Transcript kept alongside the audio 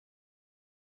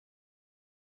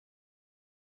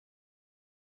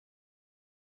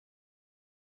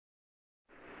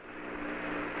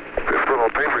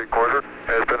space recorder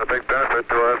has been a big benefit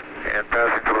to us in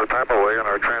passing some of the time away on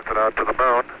our transit out to the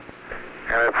moon.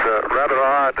 And it's rather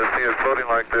odd to see it floating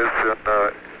like this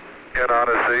in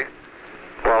Odyssey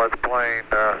while it's playing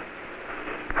the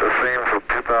theme from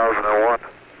 2001.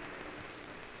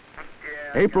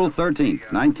 April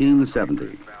 13th,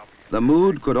 1970. The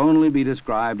mood could only be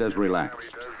described as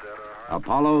relaxed.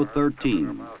 Apollo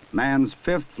 13, man's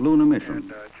fifth lunar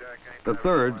mission. The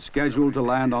third, scheduled to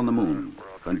land on the moon,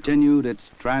 continued its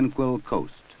tranquil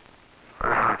coast.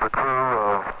 This is the crew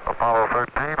of Apollo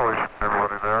 13, wishing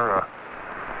everybody there a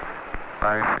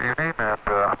nice evening, and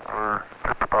we're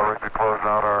just about ready to close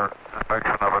out our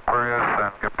inspection of Aquarius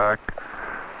and get back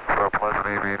for a pleasant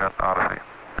evening at Odyssey.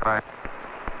 Good night.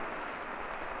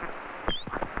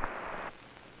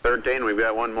 13, we've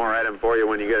got one more item for you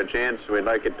when you get a chance. We'd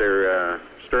like it to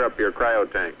stir up your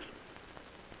cryo tanks.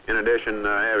 In addition,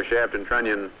 have Shaft and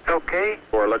Trunnion Okay.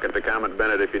 for a look at the Comet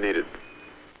Bennett if you need it.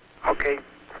 Okay.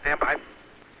 Stand by.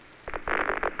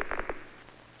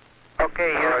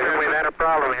 Okay, Houston, we've had a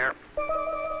problem here.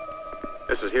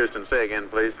 This is Houston. Say again,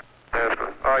 please. Yes,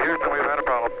 Houston, we've had a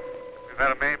problem. We've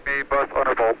had a main B bus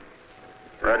undervolt.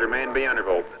 Roger, main B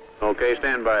undervolt. Okay,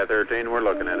 stand by, 13. We're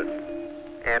looking at it.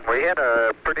 And we had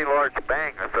a pretty large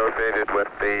bang associated with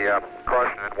the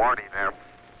caution and warning there.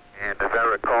 And as I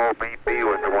recall, main B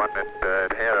was the one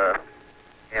that had a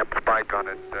amp spike on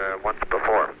it once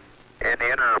before. In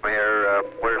the interim here,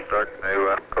 we're starting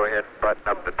to go ahead and button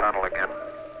up the tunnel again.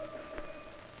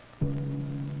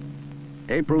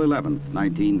 April 11th,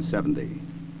 1970.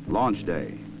 Launch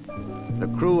day. The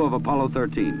crew of Apollo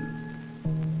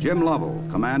 13. Jim Lovell,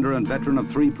 commander and veteran of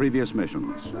 3 previous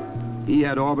missions. He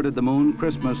had orbited the moon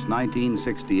Christmas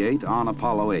 1968 on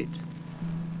Apollo 8.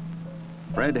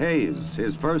 Fred Hayes,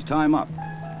 his first time up,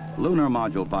 lunar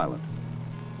module pilot.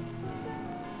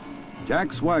 Jack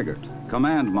Swigert,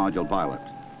 command module pilot.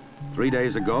 3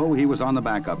 days ago, he was on the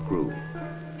backup crew.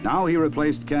 Now he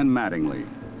replaced Ken Mattingly.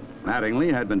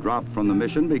 Mattingly had been dropped from the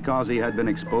mission because he had been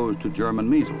exposed to German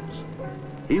measles.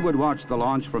 He would watch the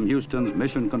launch from Houston's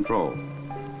mission control.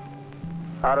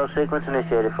 Auto sequence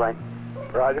initiated, flight.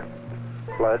 Roger.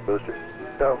 Flight booster.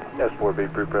 Go.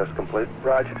 S4B pre-press complete.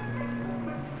 Roger.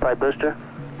 Flight booster.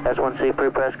 S1C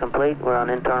pre-press complete. We're on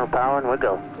internal power and we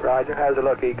go. Roger. How's it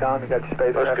look, Econ? You got your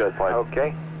space? Looks good, flight.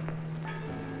 Okay.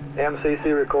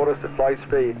 MCC record us to flight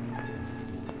speed.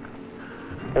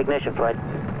 Ignition, flight.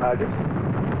 Roger.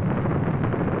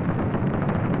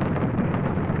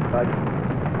 Roger.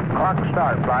 Clock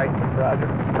start, flight. Roger.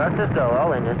 Thrusters go,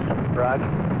 all engines. Roger.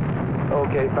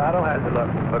 Okay, Fido, how's it look?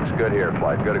 Looks good here,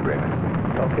 flight. Good agreement.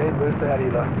 Okay, booster, how do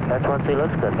you look? S1C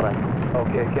looks good, flight.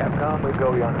 Okay, Capcom, we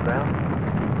go you on the ground.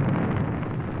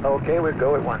 Okay, we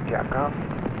go at 1, Capcom.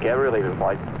 Get relieving,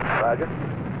 flight. Roger.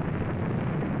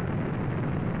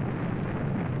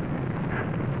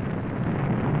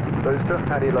 Booster,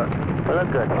 how do you look? We look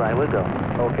good, flight. We go.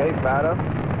 Okay, Fido.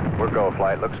 We're go,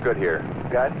 flight. Looks good here.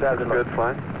 Guys, how's it look? Good,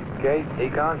 flight. Okay,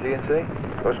 Econ, GNC.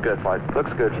 Looks good, flight.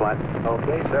 Looks good, flight.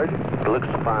 Okay, Sergeant. Looks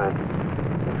fine.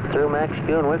 Through max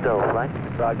Q and we go, flight.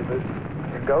 Roger, booster.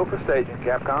 And go for staging,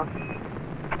 Capcom.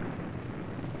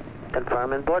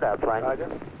 Confirm and board out, flight. Roger.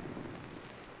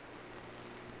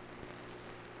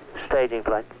 Staging,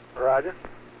 flight. Roger.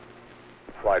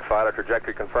 Flight Fido,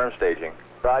 trajectory confirmed, staging.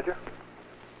 Roger.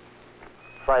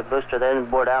 Flight booster, then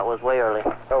board out was way early.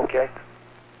 Okay.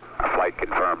 Flight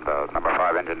confirmed, number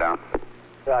 5 engine down.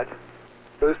 Roger.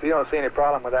 Booster, you don't see any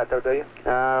problem with that, though, do you?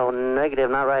 Negative,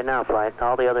 not right now, flight.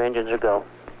 All the other engines are go.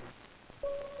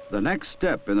 The next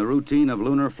step in the routine of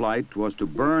lunar flight was to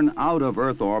burn out of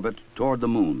Earth orbit toward the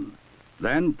moon.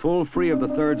 Then pull free of the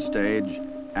third stage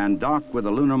and dock with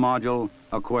the lunar module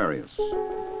Aquarius.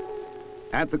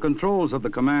 At the controls of the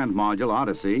command module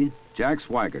Odyssey, Jack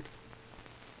Swigert.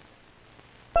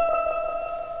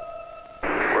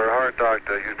 We're hard docked,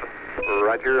 Houston.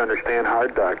 Roger, understand,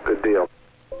 hard dock. Good deal.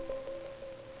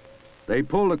 They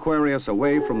pulled Aquarius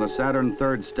away from the Saturn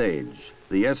third stage,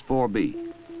 the S4B.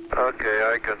 Okay,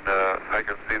 I can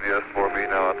see the S4B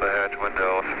now at the hatch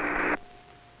windows.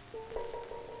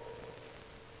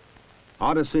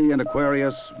 Odyssey and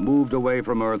Aquarius moved away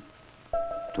from Earth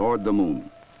toward the moon.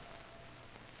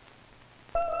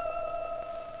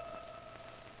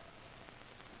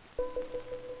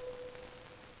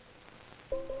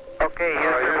 Okay,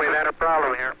 Houston, we've had a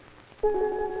problem here.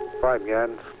 5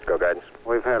 guidance. Go, guidance.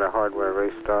 We've had a hardware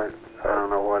restart. I don't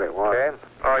know what it was. Okay.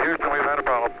 Houston, we've had a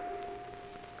problem.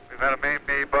 We've had a main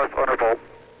B bus undervolt.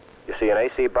 You see an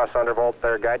AC bus undervolt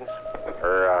there, guidance?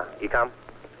 Or, ECOM?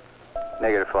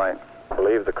 Negative, flight. I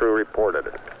believe the crew reported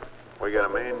it. We got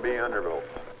a main B undervolt.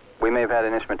 We may have had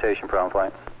an instrumentation problem,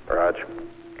 flight. Roger.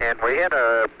 And we had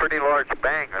a pretty large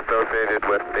bang associated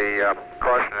with the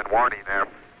caution and warning there.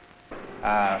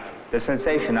 The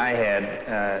sensation I had,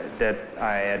 that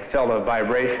I had felt a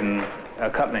vibration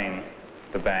accompanying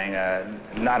the bang,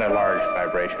 not a large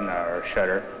vibration or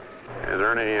shudder. Is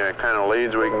there any kind of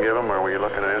leads we can give them? Are we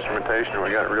looking at instrumentation, or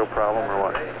we got a real problem, or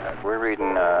what? We're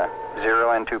reading 0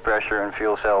 N2 pressure in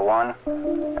fuel cell 1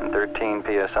 and 13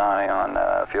 psi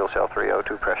on fuel cell 3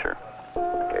 O2 pressure.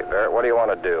 Okay, Barrett, what do you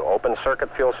want to do? Open circuit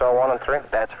fuel cell 1 and 3?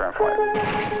 That's for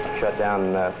flight. Shut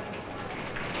down the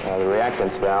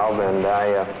reactance valve, and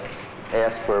I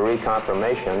asked for a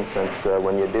reconfirmation, since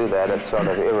when you do that, it's sort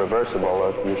of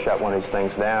irreversible. If you shut one of these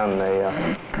things down, they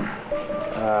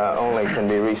only can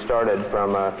be restarted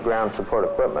from ground support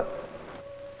equipment.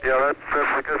 Yeah, that's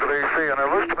because of AC. And it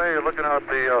looks to me, looking out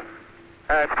the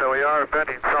hatch, that we are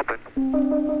venting something.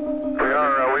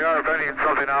 We are venting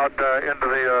something out into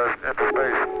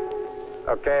space.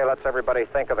 Okay, let's everybody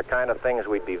think of the kind of things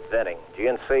we'd be venting.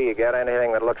 GNC, you get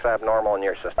anything that looks abnormal in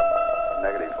your system?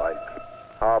 Negative flight.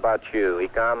 How about you,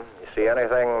 ECOM? You see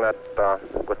anything that,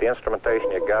 with the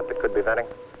instrumentation you got, that could be venting?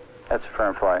 That's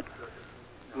firm flight.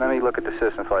 Let me look at the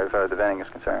system flight as far as the venting is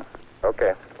concerned.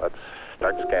 Okay, let's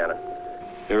start scanning.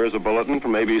 Here is a bulletin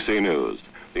from ABC News.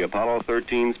 The Apollo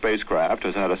 13 spacecraft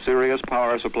has had a serious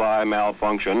power supply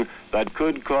malfunction that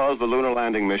could cause the lunar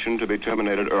landing mission to be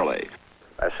terminated early.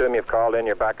 I assume you've called in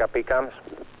your backup ECOMs?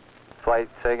 Flight,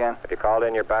 say again? Have you called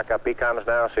in your backup ECOMs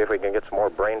now? See if we can get some more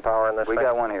brain power in this We thing?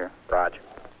 got one here. Roger.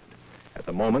 At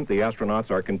the moment, the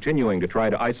astronauts are continuing to try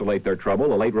to isolate their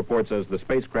trouble. A late report says the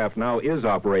spacecraft now is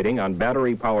operating on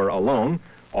battery power alone.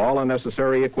 All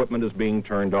unnecessary equipment is being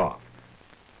turned off.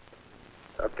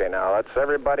 Okay, now let's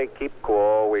everybody keep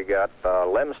cool. We got the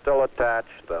LEM still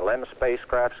attached. The LEM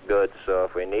spacecraft's good, so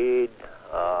if we need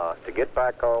to get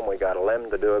back home, we got a LEM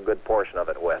to do a good portion of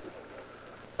it with.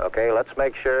 Okay, let's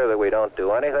make sure that we don't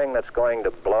do anything that's going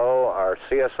to blow our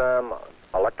CSM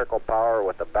electrical power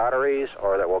with the batteries,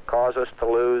 or that will cause us to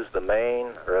lose the main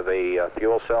or the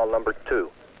fuel cell number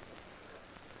 2.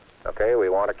 Okay, we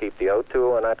want to keep the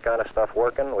O2 and that kind of stuff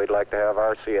working. We'd like to have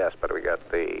RCS, but we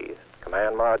got the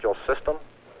command module system,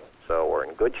 so we're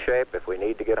in good shape if we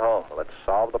need to get home. Let's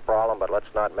solve the problem, but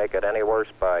let's not make it any worse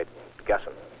by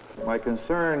guessing. My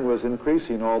concern was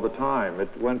increasing all the time. It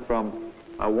went from,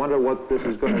 I wonder what this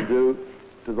is going to do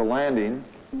to the landing,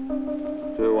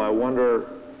 to I wonder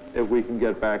if we can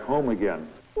get back home again.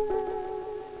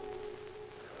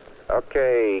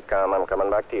 Okay, ECOM, I'm coming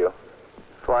back to you.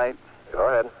 Flight. Go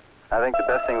ahead. I think the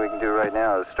best thing we can do right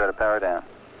now is start a power down.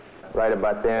 Right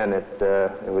about then, it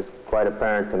was quite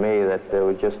apparent to me that it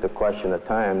was just a question of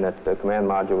time that the command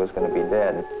module was going to be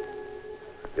dead.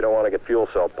 You don't want to get fuel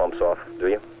cell pumps off, do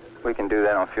you? We can do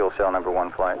that on fuel cell number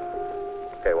 1 flight.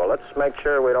 Okay, well, let's make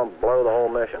sure we don't blow the whole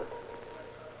mission.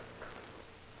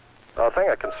 The thing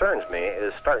that concerns me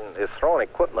is throwing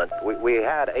equipment. We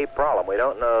had a problem. We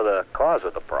don't know the cause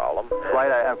of the problem.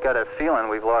 Flight, I've got a feeling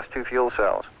we've lost 2 fuel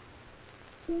cells.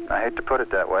 I hate to put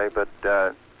it that way, but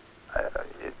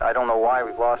I don't know why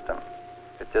we've lost them.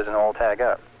 It doesn't all tag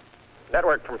up.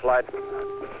 Network from Flight.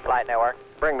 Flight network.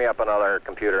 Bring me up another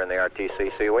computer in the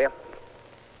RTCC, will you?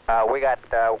 We got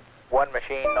one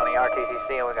machine on the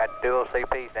RTCC, and we got dual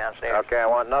CPs downstairs. Okay, I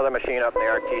want another machine up in the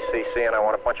RTCC, and I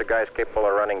want a bunch of guys capable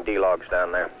of running D-logs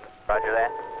down there. Roger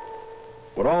that.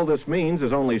 What all this means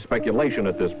is only speculation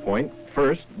at this point.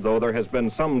 First, though there has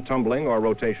been some tumbling or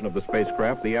rotation of the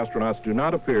spacecraft, the astronauts do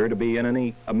not appear to be in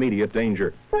any immediate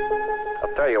danger.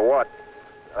 I'll tell you what,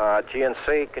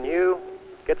 GNC, can you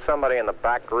get somebody in the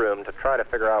back room to try to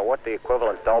figure out what the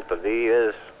equivalent delta V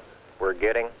is we're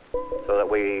getting, so that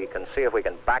we can see if we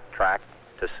can backtrack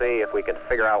to see if we can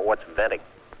figure out what's venting.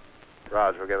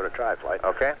 Roger, we'll give it a try, Flight.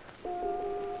 Okay?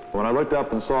 When I looked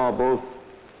up and saw both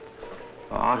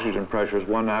oxygen pressures,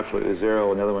 one absolutely 0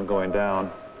 and the other one going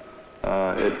down,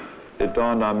 it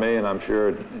dawned on me, and I'm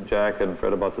sure Jack and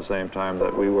Fred about the same time,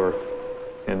 that we were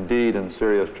indeed in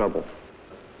serious trouble.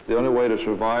 The only way to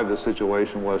survive the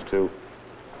situation was to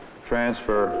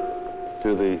transfer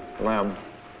to the LEM.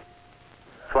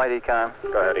 Flight ECOM.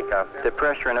 Go ahead, ECOM. The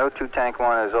pressure in O2 tank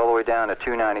 1 is all the way down to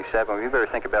 297. We better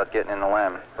think about getting in the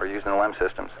LEM or using the LEM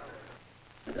systems.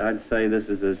 I'd say this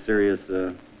is as serious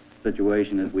a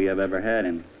situation as we have ever had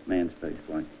in manned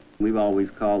spaceflight. We've always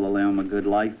called the LEM a good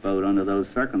lifeboat under those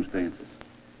circumstances.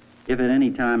 If at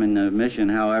any time in the mission,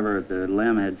 however, the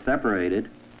LEM had separated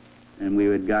and we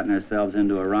had gotten ourselves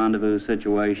into a rendezvous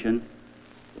situation,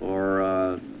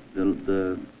 or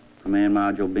the command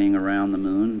module being around the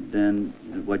moon, then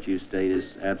what you state is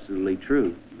absolutely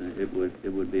true. It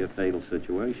would be a fatal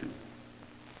situation.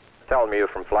 Tell me you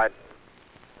from Flight.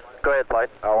 Go ahead, Flight.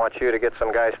 I want you to get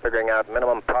some guys figuring out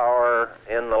minimum power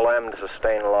in the LEM to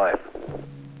sustain life.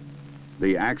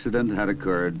 The accident had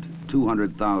occurred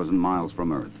 200,000 miles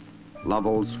from Earth.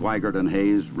 Lovell, Swigert, and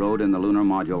Hayes rode in the lunar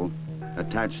module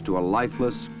attached to a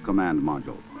lifeless command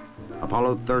module.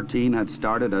 Apollo 13 had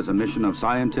started as a mission of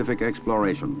scientific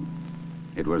exploration.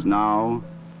 It was now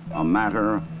a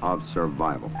matter of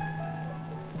survival.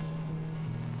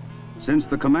 Since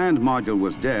the command module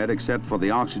was dead, except for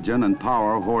the oxygen and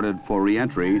power hoarded for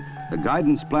re-entry, the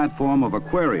guidance platform of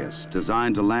Aquarius,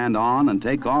 designed to land on and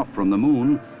take off from the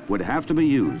moon, would have to be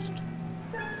used.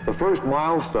 The first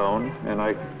milestone, and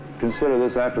I consider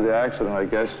this after the accident, I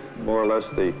guess, more or less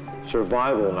the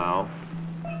survival now.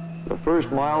 The first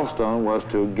milestone was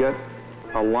to get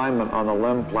alignment on the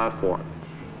LEM platform.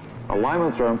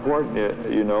 Alignments are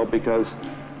important, you know, because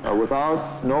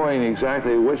without knowing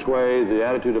exactly which way the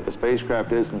attitude of a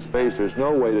spacecraft is in space, there's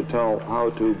no way to tell how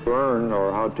to burn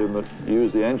or how to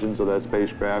use the engines of that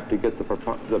spacecraft to get the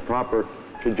proper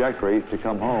trajectory to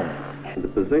come home. The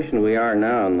position we are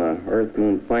now on the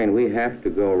Earth-Moon plane, we have to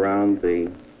go around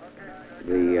the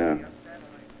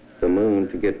moon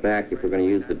to get back if we're going to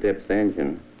use the DIPS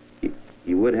engine.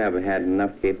 You would have had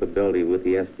enough capability with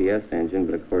the SPS engine,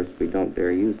 but of course we don't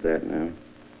dare use that now.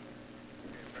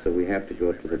 So we have to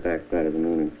go to the back side of the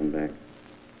moon and come back.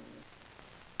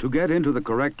 To get into the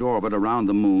correct orbit around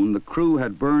the moon, the crew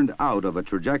had burned out of a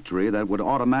trajectory that would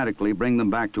automatically bring them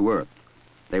back to Earth.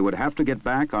 They would have to get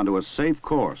back onto a safe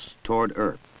course toward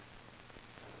Earth.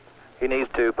 He needs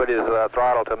to put his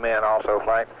throttle to min also,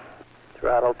 Flight.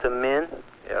 Throttle to min?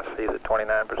 Yes, he's at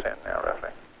 29% now, roughly.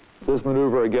 This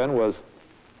maneuver, again, was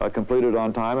completed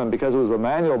on time, and because it was a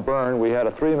manual burn, we had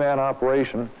a three-man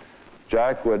operation.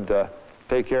 Jack would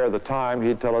take care of the time.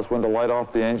 He'd tell us when to light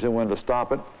off the engine, when to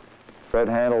stop it. Fred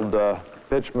handled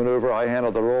pitch maneuver, I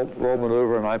handled the roll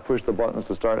maneuver, and I pushed the buttons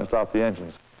to start and stop the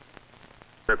engines.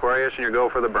 Aquarius, and you go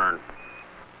for the burn.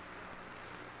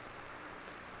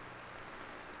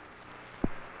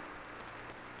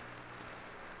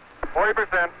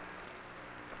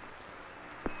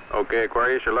 Okay,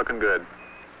 Aquarius, you're looking good.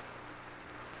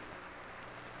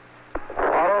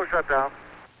 Auto shutdown.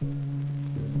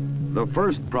 The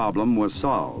first problem was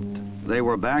solved. They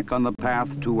were back on the path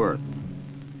to Earth.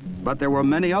 But there were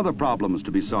many other problems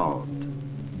to be solved.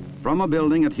 From a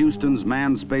building at Houston's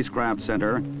Manned Spacecraft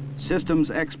Center, systems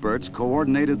experts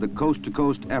coordinated the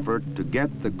coast-to-coast effort to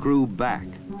get the crew back.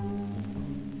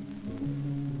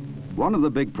 One of the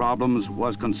big problems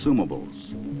was consumables.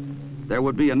 There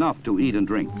would be enough to eat and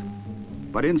drink.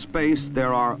 But in space,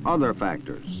 there are other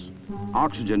factors.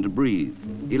 Oxygen to breathe,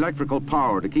 electrical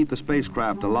power to keep the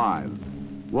spacecraft alive,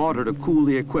 water to cool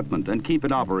the equipment and keep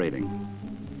it operating.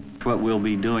 What we'll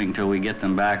be doing till we get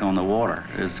them back on the water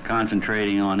is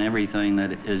concentrating on everything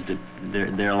that is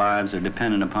their lives are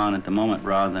dependent upon at the moment,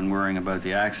 rather than worrying about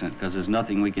the accident, because there's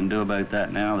nothing we can do about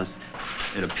that now.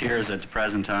 It appears at the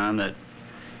present time that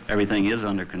everything is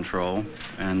under control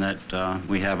and that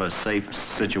we have a safe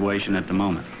situation at the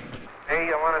moment. Hey,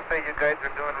 I want to say you guys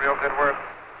are doing real good work.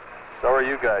 So are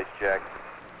you guys, Jack.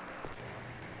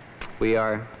 We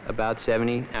are about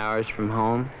 70 hours from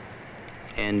home,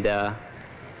 and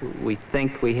we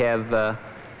think we have the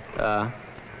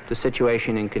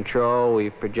situation in control.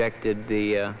 We've projected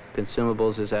the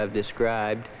consumables as I've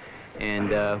described,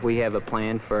 and we have a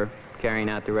plan for carrying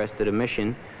out the rest of the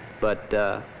mission, but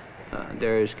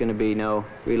there's going to be no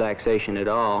relaxation at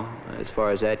all as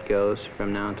far as that goes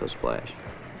from now until splash.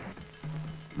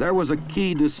 There was a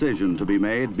key decision to be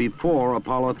made before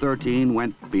Apollo 13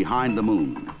 went behind the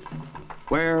moon.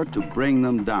 Where to bring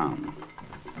them down.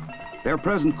 Their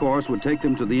present course would take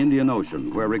them to the Indian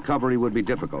Ocean, where recovery would be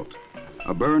difficult.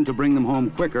 A burn to bring them home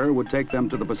quicker would take them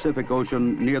to the Pacific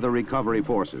Ocean near the recovery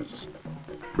forces.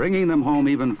 Bringing them home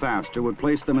even faster would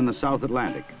place them in the South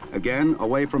Atlantic, again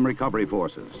away from recovery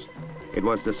forces. It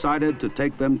was decided to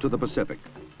take them to the Pacific.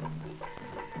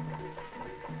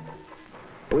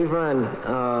 We've run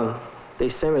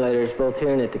these simulators both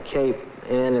here and at the Cape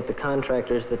and at the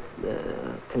contractors that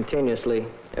continuously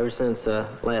ever since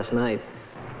last night.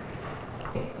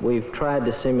 We've tried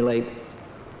to simulate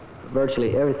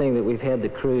virtually everything that we've had the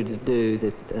crew to do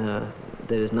that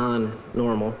is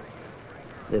non-normal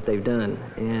that they've done,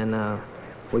 and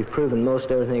we've proven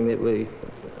most everything that we've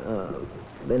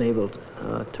been able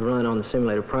to run on the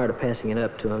simulator prior to passing it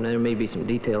up to them. There may be some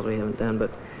details we haven't done,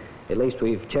 but at least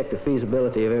we've checked the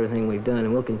feasibility of everything we've done,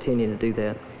 and we'll continue to do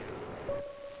that.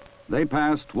 They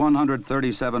passed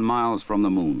 137 miles from the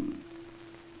moon.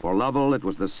 For Lovell, it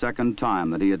was the second time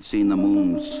that he had seen the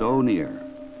moon so near.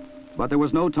 But there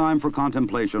was no time for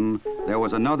contemplation. There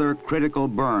was another critical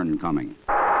burn coming.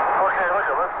 Okay,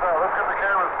 look,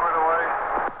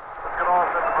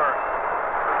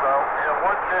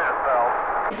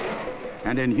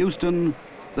 And in Houston,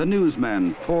 the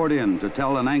newsmen poured in to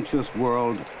tell an anxious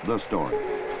world the story.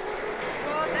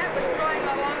 Well, that was going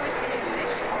along with the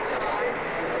ignition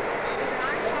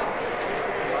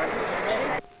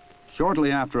time. Shortly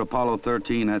after Apollo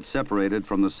 13 had separated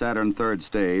from the Saturn third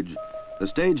stage, the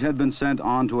stage had been sent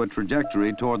onto a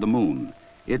trajectory toward the moon.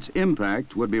 Its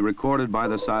impact would be recorded by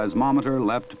the seismometer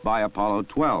left by Apollo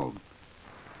 12.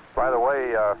 By the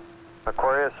way,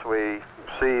 Aquarius, we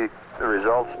see the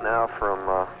results now from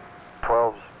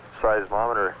 12's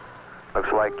seismometer.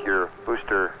 Looks like your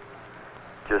booster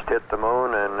just hit the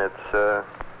moon and it's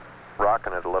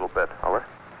rocking it a little bit. Over.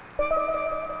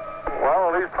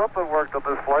 Well, at least something worked on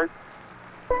this flight.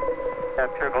 I'm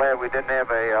sure glad we didn't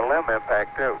have a limb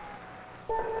impact, too.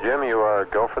 Jim, you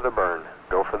go for the burn.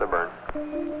 Go for the burn.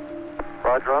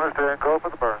 Roger, understand. Go for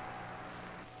the burn.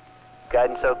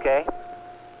 Guidance okay?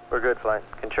 We're good, flight.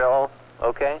 Control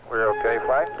okay? We're okay,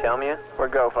 flight. Tell me we're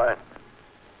go, flight.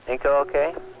 Inco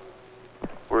okay?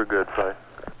 We're good, flight.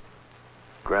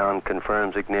 Ground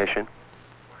confirms ignition.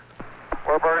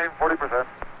 We're burning 40%.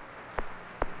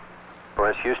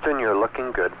 West Houston, you're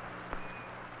looking good.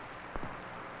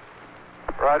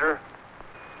 Roger.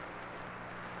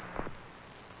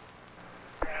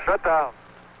 Shut down.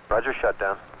 Roger, shut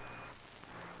down.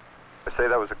 I say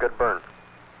that was a good burn.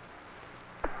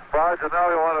 Roger, now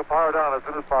we want to power down as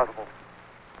soon as possible.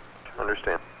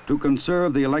 Understand. To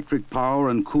conserve the electric power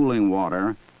and cooling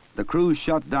water, the crew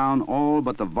shut down all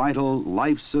but the vital,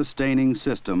 life-sustaining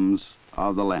systems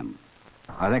of the LEM.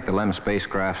 I think the LEM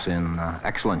spacecraft's in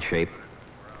excellent shape,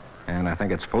 and I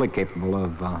think it's fully capable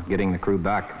of getting the crew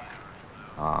back.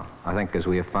 I think, as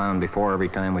we have found before, every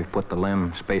time we've put the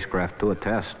LEM spacecraft to a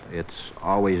test, it's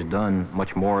always done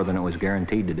much more than it was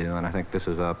guaranteed to do, and I think this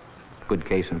is a good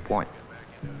case in point.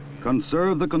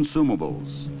 Conserve the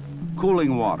consumables,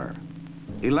 cooling water,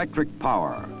 electric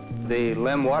power. The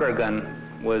LEM water gun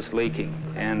was leaking,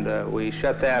 and we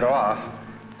shut that off.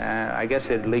 I guess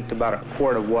it leaked about a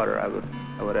quart of water, I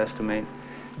would estimate.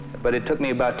 But it took me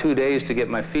about 2 days to get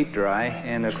my feet dry,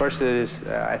 and of course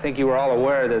I think you were all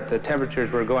aware that the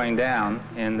temperatures were going down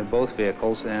in both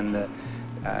vehicles, and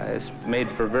it's made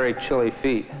for very chilly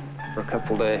feet for a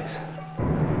couple days.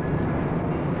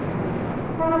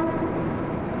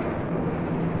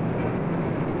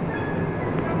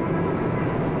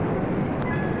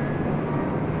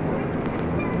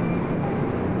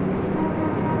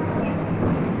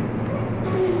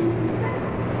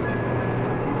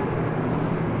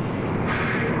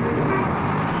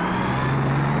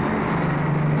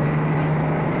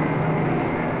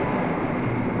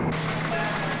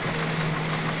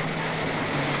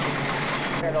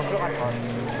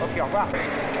 Ok, au revoir.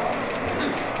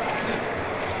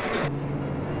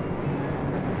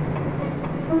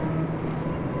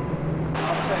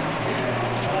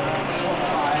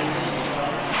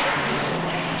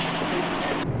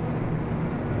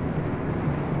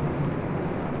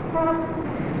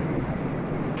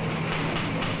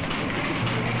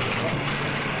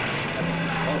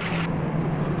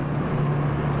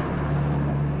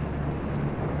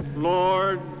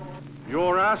 Lord,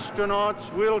 your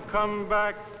astronauts will come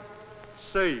back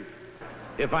safe.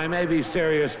 If I may be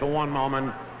serious for one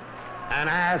moment and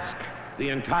ask the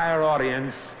entire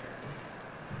audience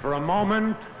for a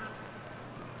moment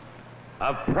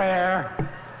of prayer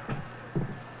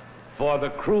for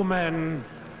the crewmen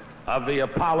of the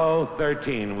Apollo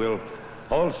 13. We'll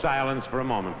hold silence for a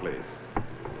moment, please.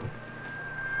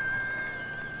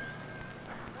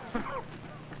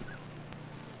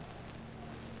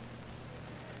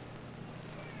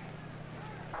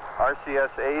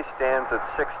 RCS-A stands at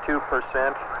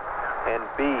 62% and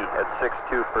B at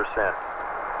 62%.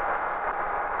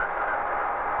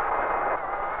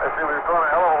 I feel we've gone a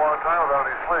hell of a long time without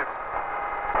any sleep.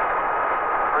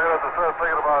 We're going to have to start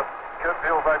thinking about getting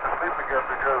people back to sleep again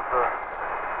because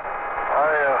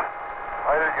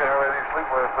I didn't get any sleep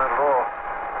last night at all.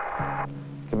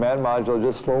 Command module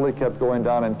just slowly kept going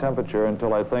down in temperature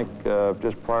until I think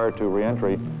just prior to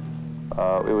re-entry,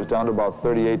 it was down to about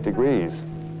 38 degrees.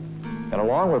 And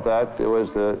along with that, it was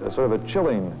a sort of a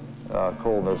chilling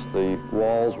coldness. The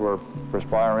walls were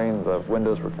perspiring, the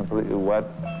windows were completely wet,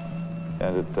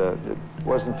 and it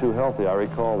wasn't too healthy. I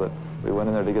recall that we went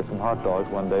in there to get some hot dogs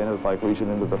one day, and it was like reaching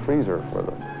into the freezer for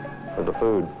the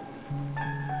food.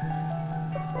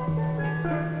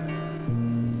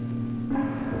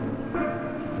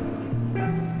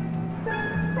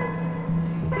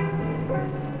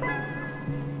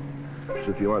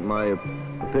 So if you want my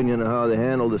opinion of how they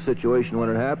handled the situation when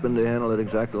it happened, they handled it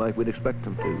exactly like we'd expect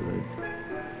them to.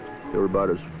 They were about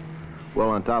as well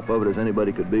on top of it as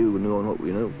anybody could be, knowing what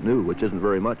we knew, which isn't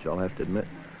very much, I'll have to admit.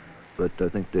 but I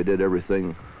think they did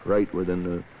everything right within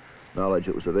the knowledge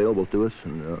that was available to us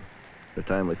in a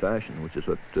timely fashion, which is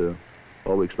what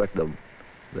all we expect of them.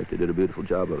 I think they did a beautiful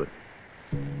job of it.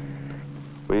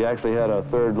 We actually had a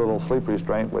third little sleep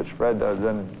restraint, which Fred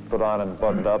then put on and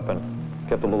buttoned up and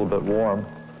kept a little bit warm.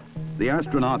 The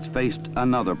astronauts faced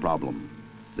another problem,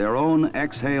 their own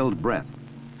exhaled breath.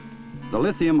 The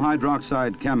lithium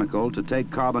hydroxide chemical to take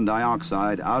carbon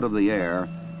dioxide out of the air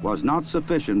was not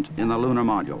sufficient in the lunar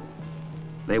module.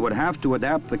 They would have to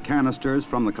adapt the canisters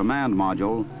from the command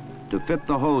module to fit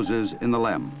the hoses in the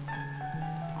LEM.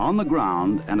 On the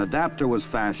ground, an adapter was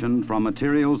fashioned from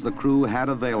materials the crew had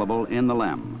available in the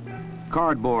LEM.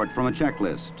 Cardboard from a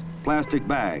checklist, plastic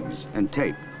bags, and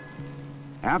tape.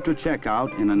 After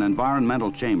checkout in an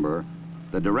environmental chamber,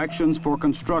 the directions for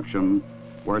construction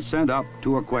were sent up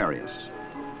to Aquarius.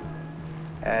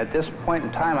 At this point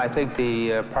in time, I think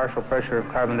the partial pressure of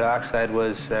carbon dioxide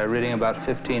was reading about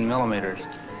 15 millimeters.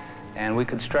 And we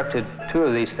constructed 2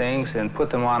 of these things and put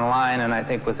them online, and I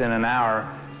think within an hour,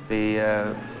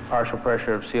 the partial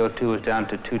pressure of CO2 was down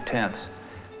to 2/10.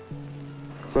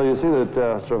 So you see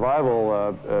that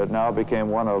survival now became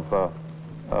one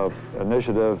of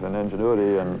initiative and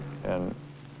ingenuity, and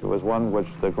it was one which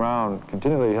the ground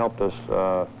continually helped us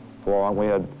along. We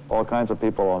had all kinds of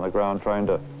people on the ground trying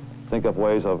to think up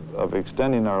ways of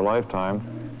extending our lifetime.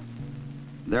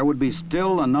 There would be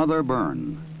still another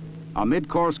burn, a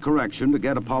mid-course correction to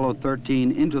get Apollo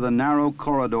 13 into the narrow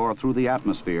corridor through the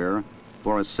atmosphere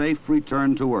for a safe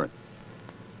return to Earth.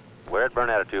 We're at burn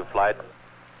attitude, flight.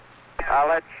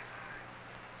 College.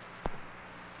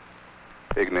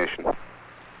 Ignition.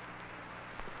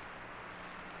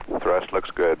 Thrust looks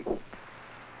good.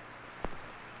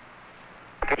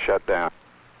 Shut down.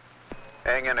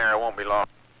 Hang in there, it won't be long.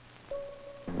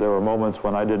 There were moments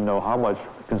when I didn't know how much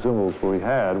consumables we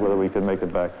had, whether we could make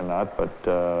it back or not, but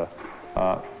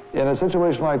in a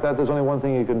situation like that, there's only one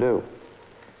thing you can do.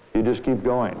 You just keep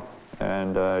going,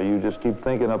 and you just keep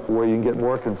thinking up where you can get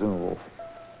more consumables.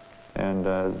 And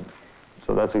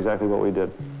so that's exactly what we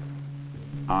did.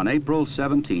 On April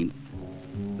 17th,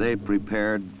 they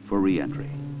prepared for re-entry.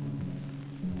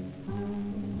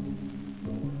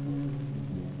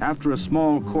 After a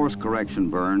small course correction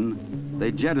burn,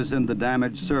 they jettisoned the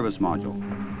damaged service module.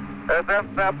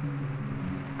 SF,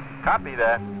 copy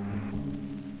that.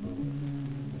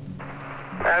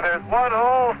 And there's one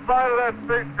whole side of that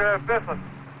spacecraft missing.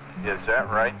 Is that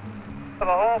right? The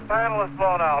whole panel is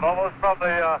blown out, almost from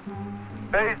the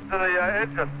base to the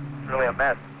engine. It's really a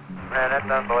mess. Man, that's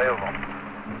unbelievable.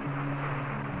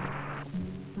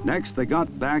 Next, they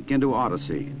got back into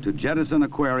Odyssey to jettison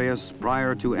Aquarius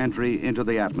prior to entry into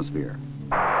the atmosphere.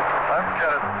 Left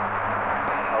jettison.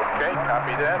 Okay,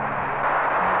 copy that.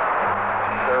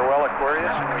 Farewell, Aquarius,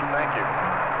 and we thank you.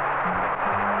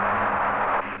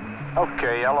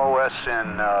 Okay, LOS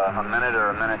in a minute or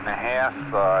a minute and a half.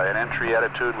 At entry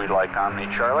attitude, we'd like Omni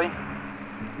Charlie.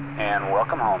 And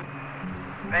welcome home.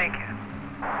 Thank you.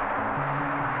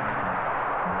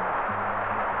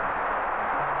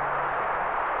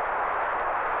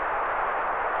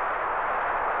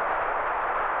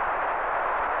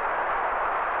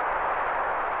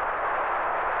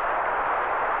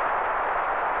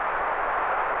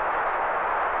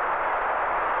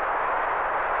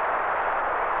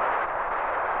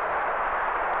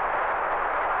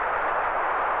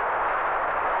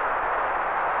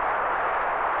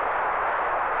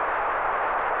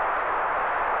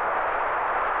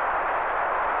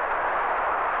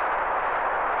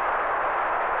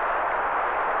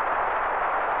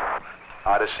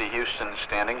 Odyssey Houston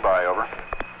standing by, over.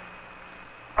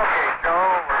 Okay, go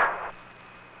over.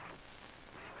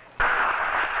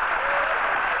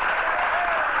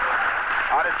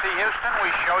 Odyssey Houston, we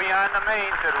show you on the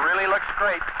mains. It really looks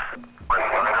great.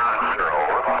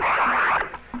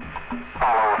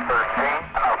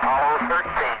 Apollo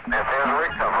 13, this is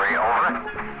recovery, over.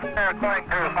 They're going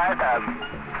through 5,000.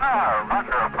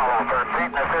 Roger, Apollo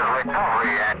 13, this is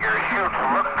recovery, and your chutes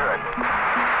look good.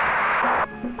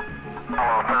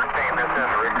 Apollo 13, this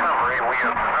is recovery. We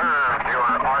observed your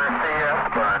RCS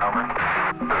burn, over.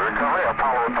 The recovery,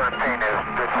 Apollo 13 is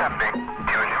descending.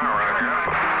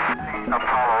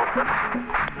 Apollo 6,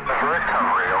 this is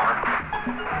recovery, over.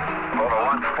 Photo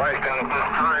 1 spliced in at this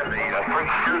time. The three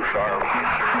chutes are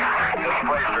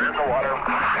displaced in the water.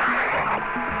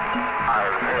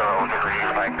 0 degrees,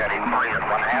 magnetic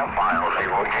 3.5 miles.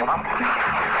 Zero came up.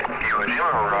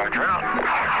 Roger.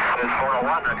 This photo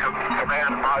 1, the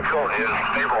command module is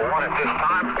stable 1 at this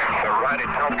time. They're riding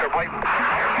comfortably.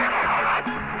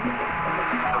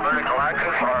 The vertical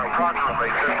axis are approximately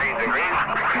 15 degrees.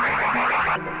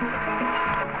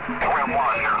 Swim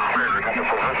 1, you're clear to get the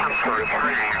position. Crew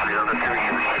 3, the other 2,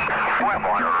 you swim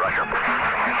 1, Roger.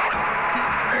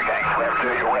 Okay, swim 2,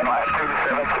 you win last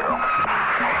 270.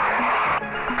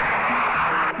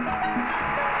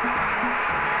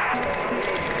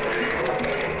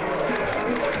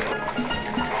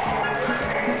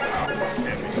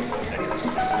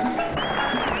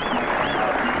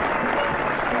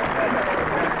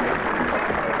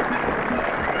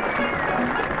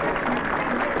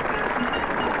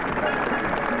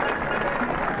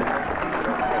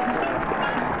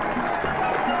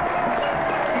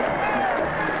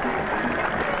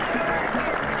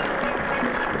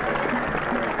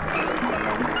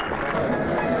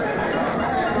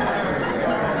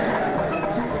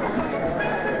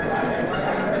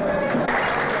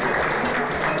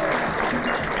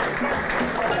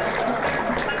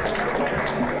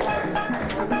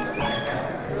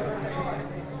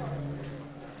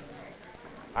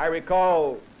 I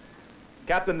recall,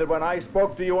 Captain, that when I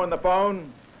spoke to you on the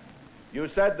phone, you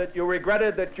said that you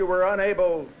regretted that you were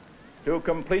unable to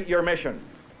complete your mission.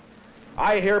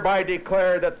 I hereby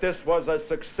declare that this was a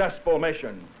successful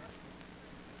mission.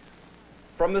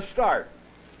 From the start,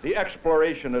 the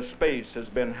exploration of space has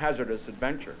been hazardous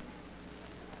adventure.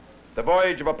 The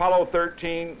voyage of Apollo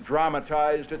 13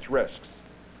 dramatized its risks.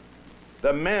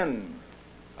 The men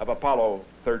of Apollo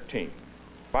 13,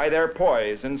 by their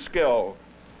poise and skill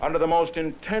under the most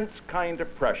intense kind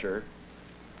of pressure,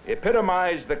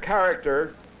 epitomize the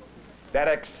character that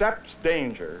accepts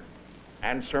danger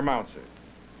and surmounts it.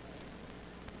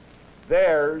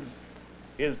 Theirs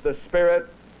is the spirit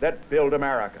that built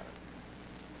America.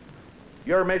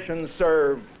 Your mission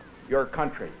served your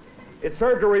country. It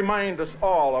served to remind us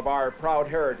all of our proud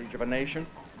heritage of a nation,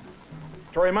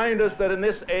 to remind us that in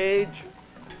this age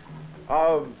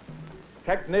of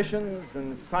technicians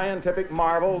and scientific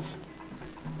marvels,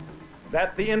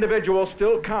 that the individual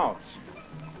still counts,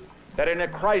 that in a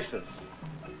crisis,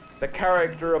 the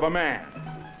character of a man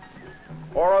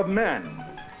or of men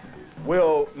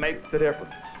will make the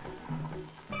difference.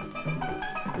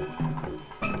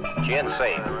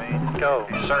 GNC. Go.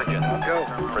 Surgeon. Go.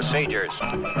 Procedures.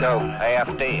 Go.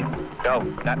 AFD. Go.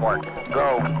 Network.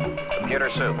 Go. Computer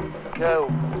soup. Go.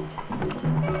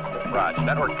 Raj,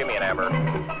 network, give me an amber.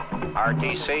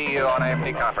 RTC on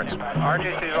AFD conference.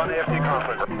 RTC's on the AFD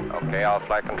conference. Okay, all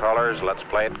flight controllers, let's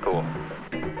play it cool.